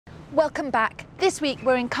Welcome back. This week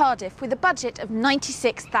we're in Cardiff with a budget of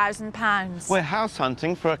 £96,000. We're house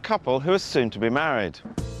hunting for a couple who are soon to be married.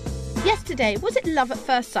 Yesterday, was it love at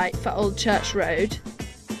first sight for Old Church Road?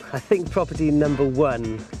 I think property number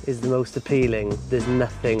 1 is the most appealing. There's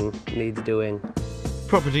nothing needs doing.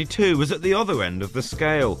 Property 2 was at the other end of the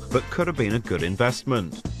scale, but could have been a good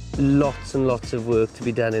investment. Lots and lots of work to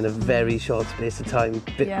be done in a very short space of time.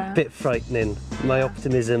 Bit frightening. My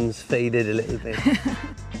optimism's faded a little bit.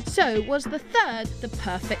 So, was the third the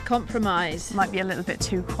perfect compromise? Might be a little bit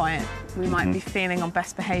too quiet. We might be feeling on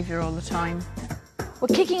best behaviour all the time. We're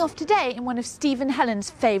kicking off today in one of Steve and Helen's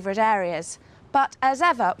favourite areas. But as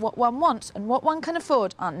ever, what one wants and what one can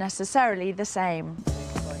afford aren't necessarily the same.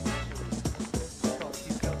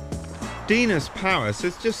 Dinas Powys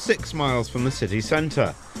is just 6 miles from the city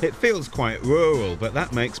centre. It feels quite rural, but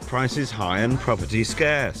that makes prices high and property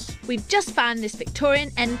scarce. We've just found this Victorian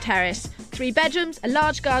end terrace. 3 bedrooms, a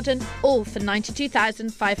large garden, all for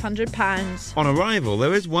 £92,500. On arrival,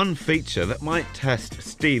 there is one feature that might test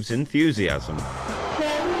Steve's enthusiasm.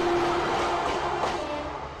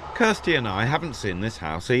 Kirstie and I haven't seen this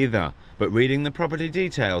house either, but reading the property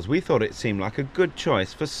details, we thought it seemed like a good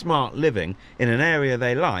choice for smart living in an area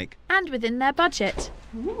they like. And within their budget.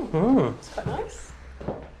 It's quite nice.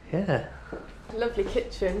 Yeah. Lovely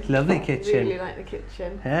kitchen. Lovely kitchen. Really like the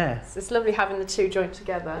kitchen. Yeah. It's lovely having the two joined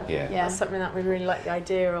together. Yeah. That's something that we really like the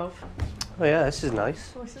idea of. Oh yeah, this is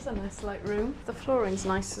nice. Oh, this is a nice light room. The flooring's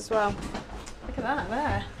nice as well. Look at that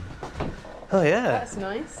there. Oh yeah. That's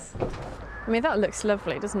nice. I mean, that looks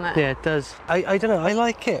lovely, doesn't it? Yeah, it does. I don't know, I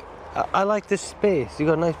like it. I like this space. You've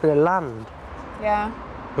got a nice bit of land. Yeah.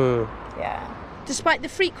 Yeah. Despite the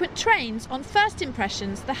frequent trains, on first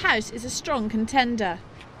impressions, the house is a strong contender.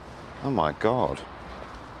 Oh my God.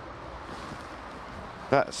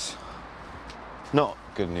 That's not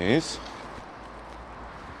good news.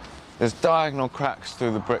 There's diagonal cracks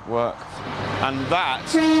through the brickwork, and that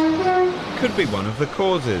could be one of the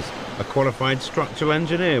causes. A qualified structural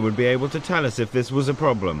engineer would be able to tell us if this was a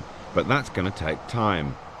problem, but that's going to take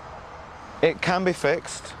time. It can be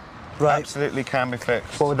fixed. Right. Absolutely can be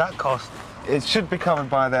fixed. What would that cost? It should be covered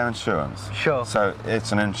by their insurance. Sure. So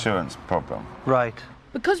it's an insurance problem. Right.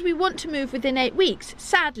 Because we want to move within 8 weeks,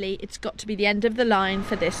 sadly, it's got to be the end of the line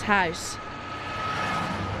for this house.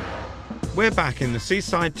 We're back in the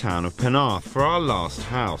seaside town of Penarth for our last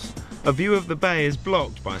house. A view of the bay is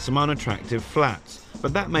blocked by some unattractive flats,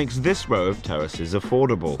 but that makes this row of terraces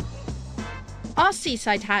affordable. Our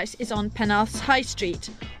seaside house is on Penarth's High Street.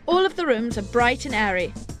 All of the rooms are bright and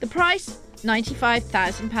airy. The price,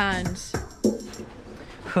 £95,000.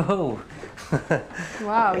 Oh.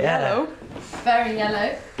 Wow, Yeah. yellow. Very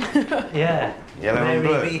yellow. Yeah. Yellow and Very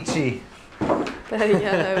blue. beachy. Very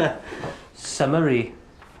yellow. Summery.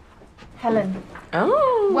 Helen,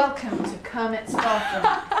 Oh. welcome to Kermit's bathroom.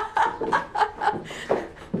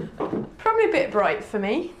 Probably a bit bright for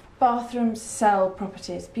me. Bathrooms sell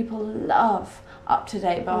properties. People love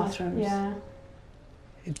up-to-date bathrooms. Yeah.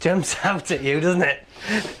 It jumps out at you, doesn't it?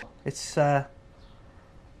 It's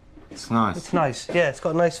It's nice. it's nice. Yeah, it's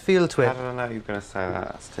got a nice feel to How it. did I know you were going to say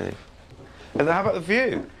that, Steve? And how about the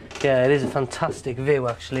view? Yeah, it is a fantastic view,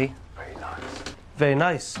 actually. Very nice. Very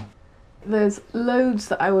nice. There's loads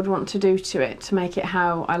that I would want to do to it to make it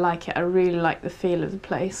how I like it. I really like the feel of the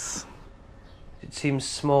place. It seems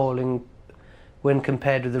small when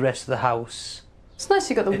compared with the rest of the house. It's nice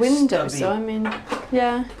you got the It's windows, stubby. so I mean,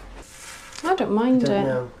 yeah. I don't mind it.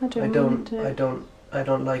 know. I don't mind it. I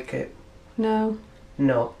don't like it. No.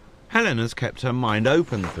 No. Helen has kept her mind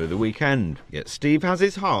open through the weekend, yet Steve has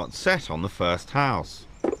his heart set on the first house.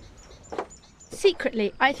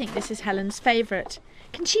 Secretly, I think this is Helen's favourite.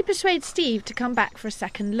 Can she persuade Steve to come back for a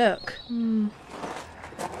second look?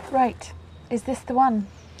 Right. Is this the one?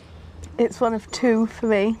 It's one of 2 for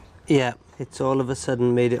me. Yeah, it's all of a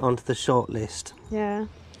sudden made it onto the short list. Yeah.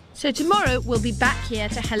 So tomorrow we'll be back here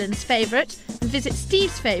to Helen's favourite and visit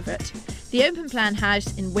Steve's favourite, the open plan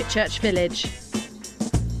house in Whitchurch Village.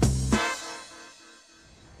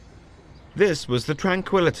 This was the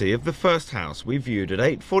tranquility of the first house we viewed at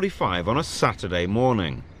 8:45 on a Saturday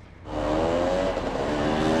morning.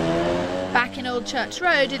 Back in Old Church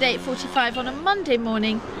Road at 8:45 on a Monday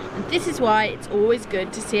morning, and this is why it's always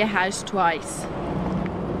good to see a house twice.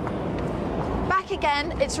 Back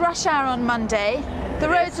again, it's rush hour on Monday. The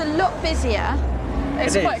road's a lot busier.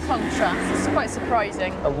 It's It quite is. a contrast. It's quite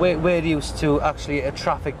surprising. We're used to actually a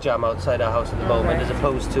traffic jam outside our house at the moment, right. as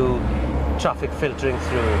opposed to traffic filtering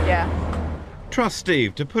through. Yeah. Trust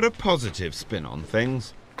Steve to put a positive spin on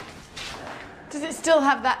things. Does it still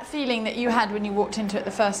have that feeling that you had when you walked into it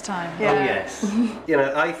the first time? Yeah. Oh yes. You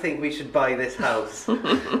know, I think we should buy this house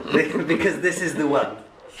because this is the one.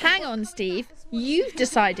 Hang on, Steve. You've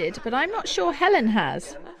decided, but I'm not sure Helen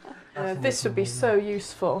has. This would be so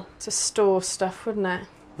useful to store stuff, wouldn't it?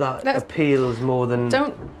 That appeals more than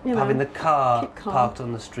having the car parked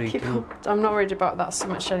on the street. I'm not worried about that so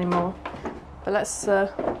much anymore. But let's...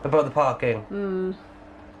 About the parking?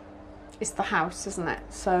 It's the house, isn't it?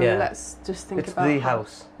 So let's just think about... It's the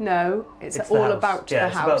house. No, it's all about the house. Yeah,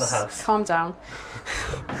 it's about the house. Calm down.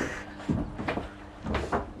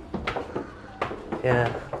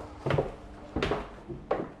 Yeah.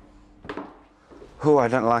 Oh, I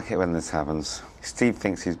don't like it when this happens. Steve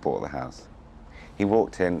thinks he's bought the house. He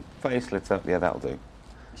walked in, face lit up, yeah, that'll do.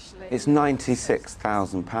 It's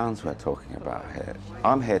 £96,000 we're talking about here.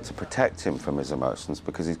 I'm here to protect him from his emotions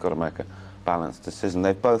because he's got to make a balanced decision.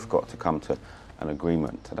 They've both got to come to an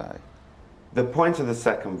agreement today. The point of the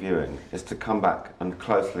second viewing is to come back and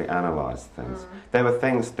closely analyse things. There were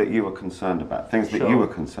things that you were concerned about, things that you were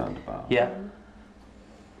concerned about. Yeah.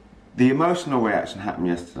 The emotional reaction happened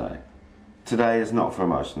yesterday. Today is not for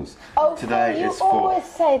emotions. Oh, today Phil, is you always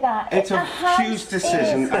say that. It's a huge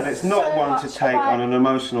decision, and it's not one to take on an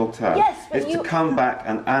emotional turn. Yes, but it's to come back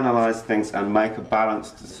and analyse things and make a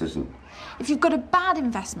balanced decision. If you've got a bad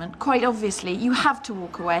investment, quite obviously, you have to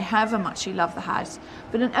walk away, however much you love the house.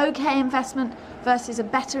 But an okay investment versus a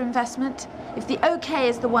better investment, if the okay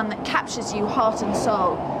is the one that captures you heart and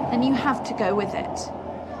soul, then you have to go with it.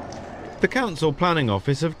 The Council Planning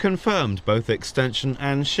Office have confirmed both extension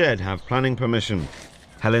and shed have planning permission.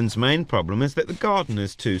 Helen's main problem is that the garden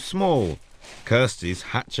is too small. Kirstie's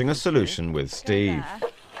hatching a solution with Steve.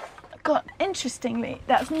 God, interestingly,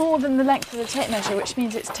 that's more than the length of the tape measure, which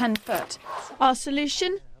means it's 10 foot. Our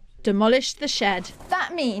solution? Demolish the shed.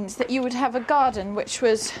 That means that you would have a garden which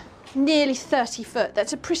was nearly 30 foot.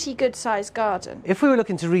 That's a pretty good sized garden. If we were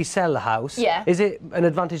looking to resell the house, is it an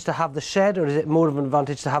advantage to have the shed or is it more of an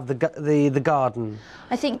advantage to have the garden?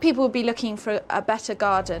 I think people would be looking for a better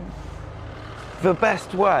garden. The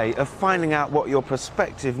best way of finding out what your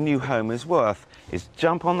prospective new home is worth is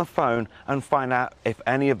jump on the phone and find out if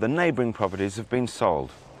any of the neighbouring properties have been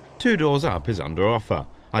sold. 2 doors up is under offer.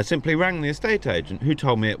 I simply rang the estate agent who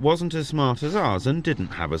told me it wasn't as smart as ours and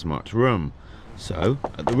didn't have as much room. So,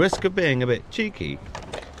 at the risk of being a bit cheeky...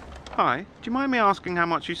 Hi, do you mind me asking how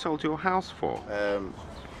much you sold your house for? I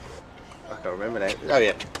can't remember now. Oh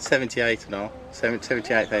yeah, 78 and all.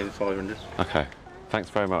 78,500. OK, thanks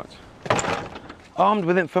very much. Armed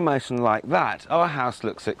with information like that, our house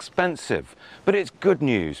looks expensive. But it's good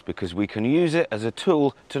news because we can use it as a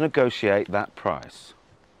tool to negotiate that price.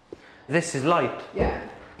 This is light. Yeah.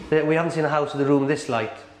 We haven't seen a house with a room this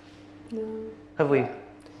light. No. Have we?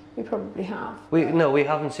 We probably have. No, we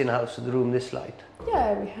haven't seen a house with a room this light.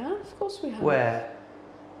 Yeah, we have. Of course we have. Where?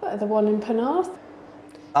 The one in Penarth.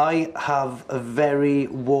 I have a very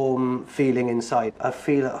warm feeling inside. I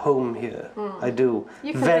feel at home here. I do.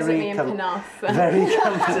 You can visit me in Penarth. Very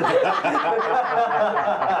comfortable.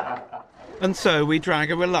 And so we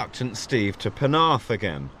drag a reluctant Steve to Penarth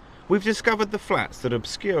again. We've discovered the flats that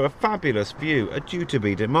obscure a fabulous view are due to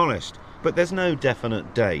be demolished, but there's no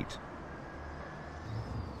definite date.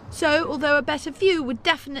 So, although a better view would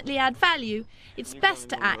definitely add value, it's best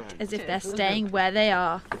to act as if they're staying where they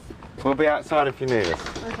are. We'll be outside if you need us.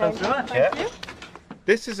 Okay. Thanks very much. Thank you.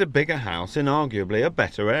 This is a bigger house in arguably a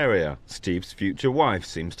better area. Steve's future wife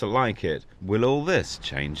seems to like it. Will all this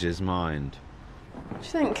change his mind? What do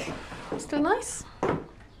you think? Still nice?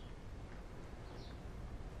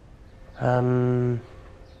 No.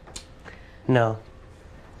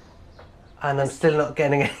 And I'm still not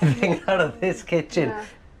getting anything out of this kitchen. Yeah.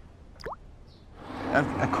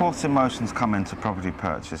 Of course emotions come into property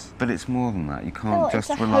purchase, but it's more than that. You can't just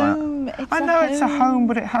rely home. I know it's a home,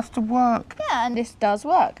 but it has to work. Yeah, and this does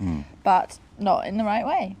work, but not in the right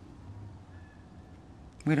way.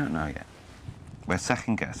 We don't know yet. We're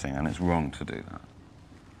second guessing, and it's wrong to do that.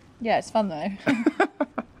 Yeah, it's fun though.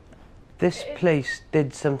 This place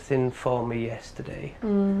did something for me yesterday,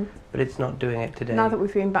 but it's not doing it today. Now that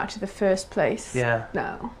we've been back to the first place. Yeah.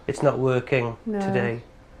 No. It's not working today.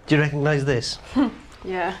 Do you recognise this?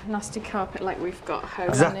 Yeah, nasty carpet like we've got home.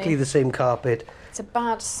 Exactly the same carpet. It's a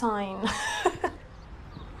bad sign.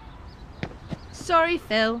 Sorry,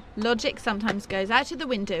 Phil. Logic sometimes goes out of the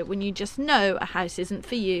window when you just know a house isn't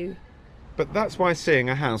for you. But that's why seeing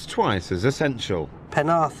a house twice is essential.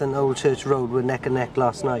 Penarth and Old Church Road were neck and neck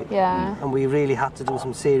last night. Yeah. And we really had to do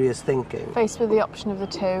some serious thinking. Faced with the option of the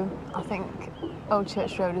two, I think Old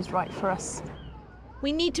Church Road is right for us.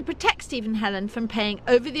 We need to protect Steve and Helen from paying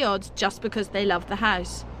over the odds just because they love the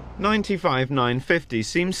house. 95,950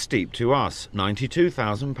 seems steep to us.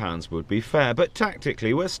 £92,000 would be fair, but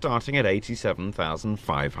tactically we're starting at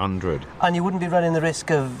 87,500. And you wouldn't be running the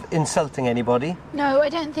risk of insulting anybody? No, I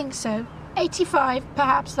don't think so. 85,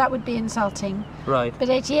 perhaps that would be insulting. Right. But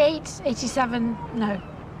 88, 87, no.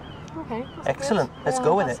 Okay. Excellent. Let's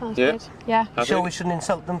go with it. Yeah. Good. Yeah. You sure we shouldn't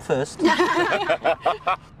insult them first?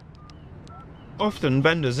 Often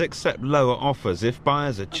vendors accept lower offers if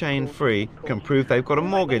buyers are chain-free, can prove they've got a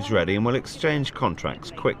mortgage ready and will exchange contracts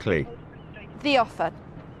quickly. The offer,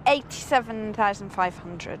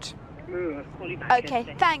 87,500.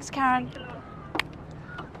 Okay, thanks, Karen.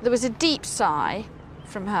 There was a deep sigh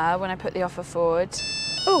from her when I put the offer forward.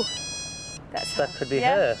 Oh, that's her. That could be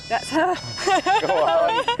her. That's her. Go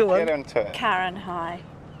on. Go on. Get onto it. Karen, hi.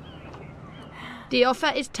 The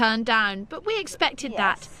offer is turned down, but we expected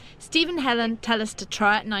that. Steve and Helen tell us to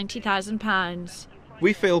try at £90,000.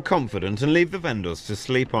 We feel confident and leave the vendors to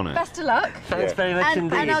sleep on it. Best of luck. Thanks very much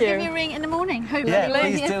indeed. And I'll give you a ring in the morning. Hopefully Yeah, we'll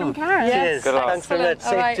please hear do. from Karen. Cheers. Good luck. Thanks very much.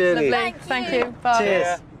 Safe journey. Thank you. Bye.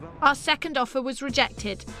 Cheers. Our second offer was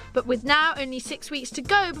rejected, but with now only 6 weeks to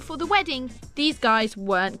go before the wedding, these guys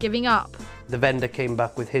weren't giving up. The vendor came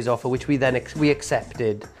back with his offer, which we then we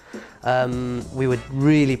accepted. We were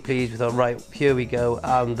really pleased. We thought, right, here we go.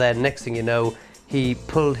 And then next thing you know, he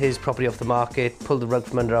pulled his property off the market, pulled the rug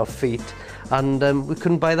from under our feet, and we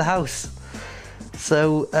couldn't buy the house.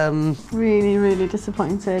 So, Really, really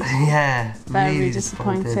disappointed. yeah, Very really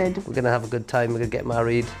disappointed. We're going to have a good time, we're going to get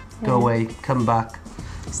married, go away, come back,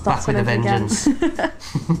 Start back with a vengeance.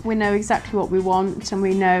 We know exactly what we want, and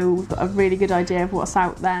we know we've got a really good idea of what's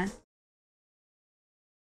out there.